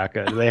Shetland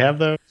alpaca. Do they have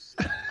those?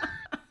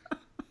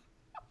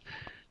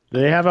 Do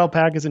they have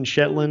alpacas in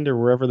Shetland or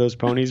wherever those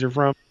ponies are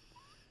from?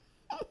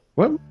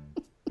 What?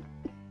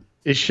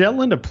 Is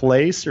Shetland a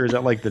place, or is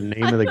that like the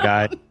name of the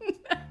guy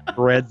who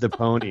bred the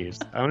ponies?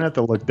 I'm gonna have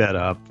to look that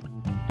up.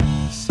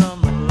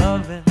 Summer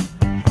loving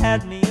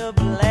had me a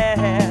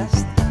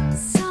blast.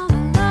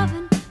 Summer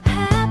loving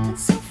happened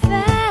so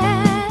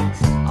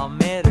fast. I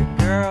met a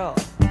girl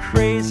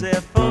crazy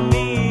for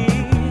me.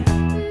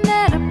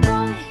 Met a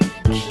boy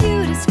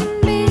cutest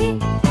for me.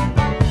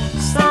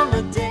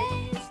 Summer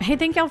days. Hey,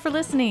 thank y'all for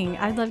listening.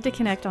 I'd love to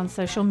connect on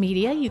social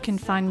media. You can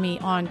find me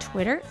on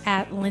Twitter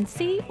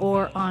 @Lindsay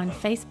or on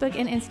Facebook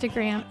and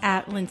Instagram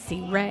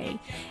 @LindsayRay.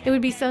 It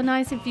would be so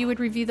nice if you would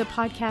review the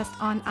podcast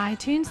on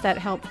iTunes. That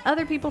helps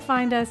other people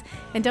find us.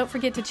 And don't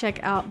forget to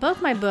check out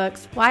both my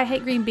books, Why I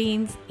Hate Green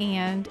Beans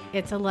and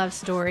It's a Love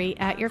Story,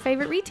 at your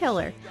favorite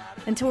retailer.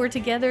 Until we're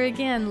together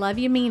again, love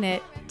you, mean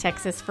it.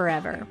 Texas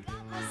forever.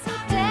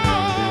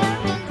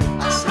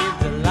 I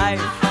saved a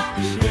life.